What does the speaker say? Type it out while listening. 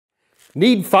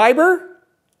Need fiber?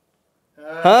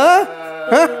 Huh?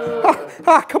 Huh?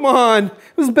 Ah, come on.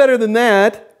 It was better than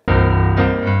that.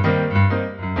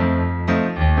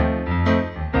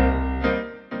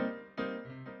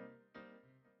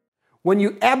 When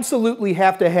you absolutely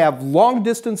have to have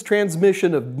long-distance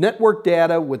transmission of network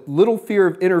data with little fear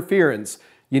of interference,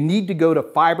 you need to go to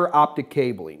fiber optic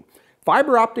cabling.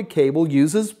 Fiber optic cable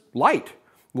uses light.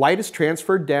 Light is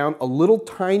transferred down a little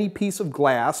tiny piece of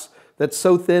glass that's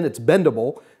so thin it's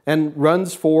bendable and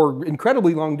runs for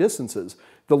incredibly long distances.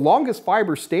 The longest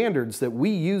fiber standards that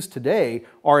we use today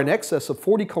are in excess of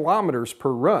 40 kilometers per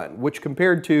run, which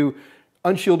compared to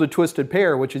unshielded twisted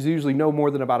pair, which is usually no more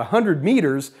than about 100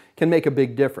 meters, can make a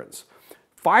big difference.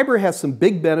 Fiber has some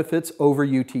big benefits over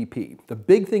UTP. The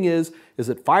big thing is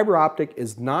that fiber optic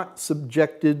is not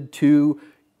subjected to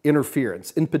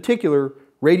interference, in particular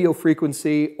radio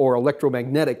frequency or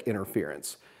electromagnetic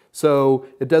interference. So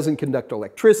it doesn't conduct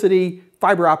electricity.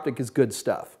 Fiber optic is good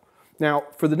stuff. Now,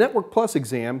 for the Network Plus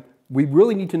exam, we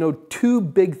really need to know two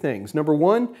big things. Number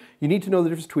one, you need to know the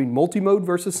difference between multi-mode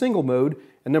versus single mode,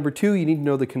 and number two, you need to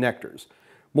know the connectors.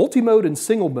 Multi-mode and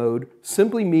single mode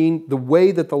simply mean the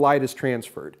way that the light is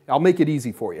transferred. I'll make it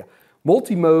easy for you.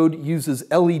 Multi-mode uses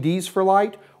LEDs for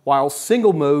light, while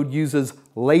single mode uses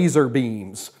laser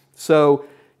beams. So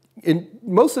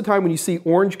most of the time when you see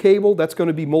orange cable, that's going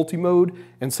to be multi-mode,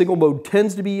 and single mode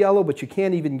tends to be yellow, but you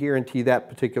can't even guarantee that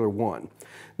particular one.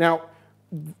 Now,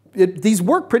 these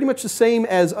work pretty much the same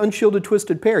as unshielded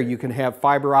twisted pair. You can have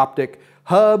fiber optic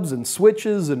hubs and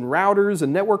switches and routers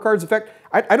and network cards. In fact,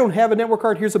 I don't have a network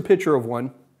card. Here's a picture of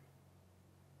one.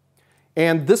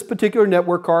 And this particular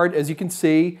network card, as you can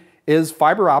see, is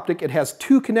fiber optic. It has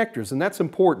two connectors, and that's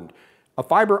important. A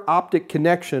fiber optic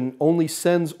connection only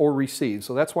sends or receives,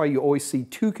 so that's why you always see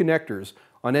two connectors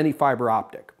on any fiber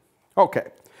optic. Okay,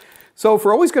 so if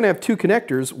we're always going to have two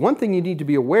connectors, one thing you need to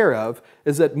be aware of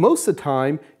is that most of the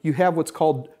time you have what's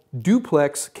called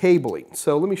duplex cabling.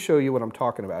 So let me show you what I'm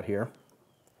talking about here.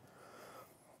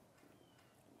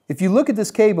 If you look at this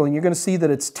cabling, you're going to see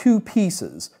that it's two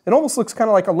pieces. It almost looks kind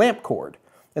of like a lamp cord,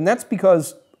 and that's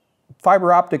because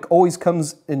fiber optic always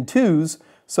comes in twos,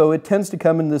 so it tends to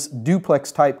come in this duplex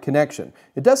type connection.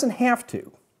 It doesn't have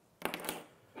to.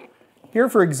 Here,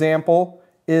 for example,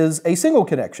 is a single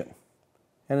connection.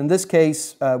 And in this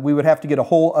case, we would have to get a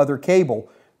whole other cable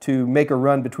to make a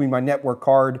run between my network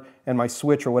card and my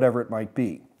switch or whatever it might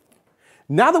be.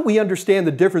 Now that we understand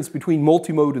the difference between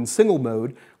multi-mode and single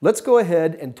mode, let's go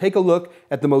ahead and take a look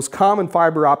at the most common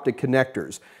fiber optic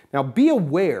connectors. Now be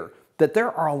aware that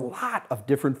there are a lot of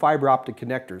different fiber optic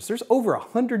connectors. There's over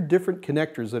 100 different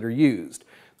connectors that are used.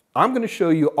 I'm going to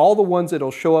show you all the ones that will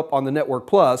show up on the Network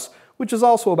Plus, which is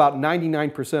also about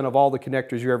 99% of all the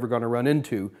connectors you're ever going to run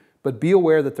into, but be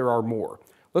aware that there are more.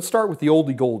 Let's start with the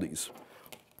oldie goldies.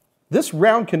 This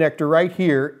round connector right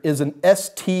here is an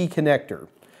ST connector.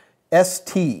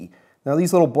 ST. Now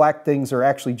these little black things are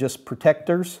actually just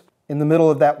protectors. In the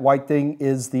middle of that white thing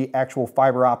is the actual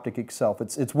fiber optic itself.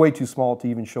 It's way too small to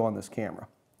even show on this camera.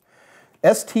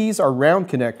 STs are round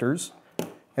connectors,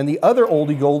 and the other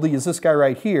oldie goldie is this guy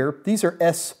right here. These are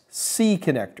SC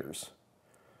connectors.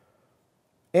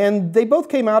 And they both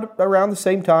came out around the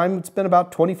same time. It's been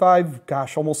about 25,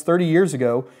 gosh, almost 30 years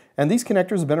ago, and these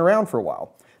connectors have been around for a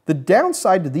while. The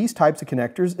downside to these types of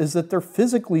connectors is that they're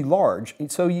physically large,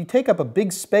 so you take up a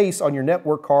big space on your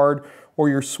network card or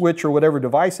your switch or whatever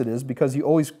device it is because you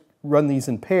always run these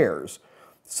in pairs.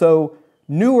 So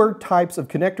newer types of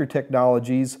connector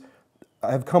technologies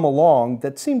have come along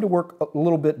that seem to work a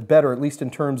little bit better, at least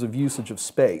in terms of usage of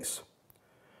space.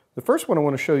 The first one I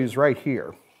want to show you is right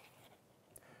here.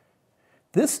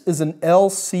 This is an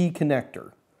LC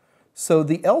connector. So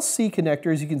the LC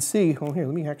connector, as you can see, well here,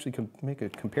 let me actually make a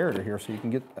comparator here so you can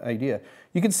get an idea.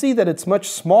 You can see that it's much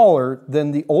smaller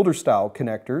than the older style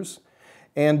connectors.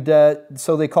 And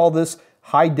so they call this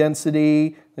high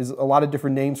density. There's a lot of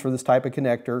different names for this type of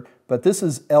connector, but this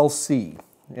is LC,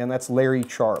 and that's Larry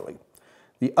Charlie.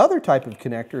 The other type of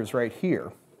connector is right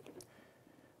here.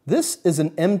 This is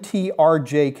an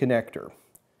MTRJ connector.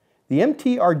 The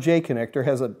MTRJ connector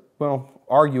has a, well,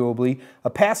 arguably, a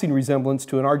passing resemblance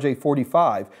to an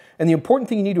RJ45. And the important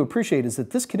thing you need to appreciate is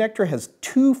that this connector has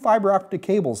two fiber optic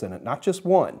cables in it, not just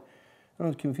one. I don't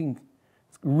know if you can,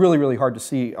 it's really, really hard to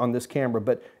see on this camera,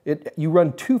 but you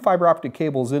run two fiber optic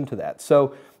cables into that.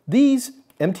 So these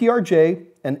MTRJ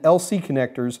and LC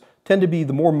connectors tend to be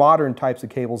the more modern types of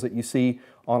cables that you see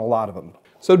on a lot of them.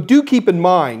 So do keep in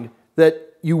mind that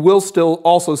you will still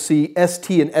also see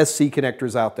ST and SC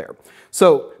connectors out there.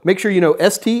 So make sure you know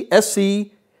ST,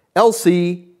 SC,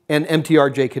 LC, and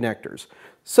MTRJ connectors.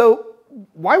 So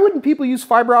why wouldn't people use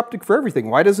fiber optic for everything?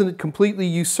 Why doesn't it completely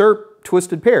usurp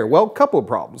twisted pair? Well, a couple of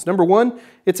problems. Number one,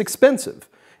 it's expensive.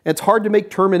 And it's hard to make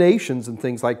terminations and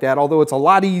things like that, although it's a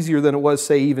lot easier than it was,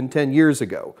 say, even 10 years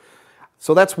ago.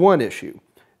 So that's one issue.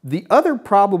 The other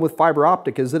problem with fiber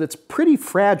optic is that it's pretty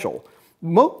fragile.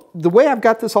 The way I've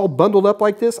got this all bundled up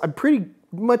like this, I pretty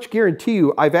much guarantee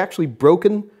you I've actually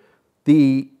broken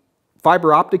the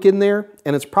fiber optic in there,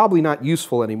 and it's probably not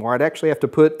useful anymore. I'd actually have to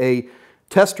put a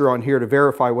tester on here to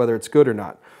verify whether it's good or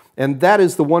not. And that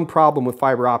is the one problem with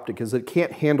fiber optic, is it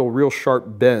can't handle real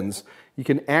sharp bends. You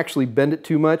can actually bend it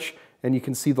too much, and you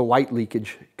can see the light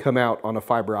leakage come out on a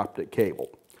fiber optic cable.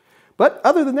 But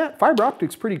other than that, fiber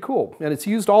optic's pretty cool, and it's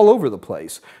used all over the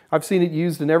place. I've seen it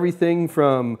used in everything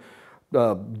from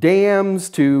dams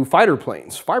to fighter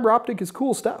planes. Fiber optic is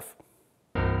cool stuff.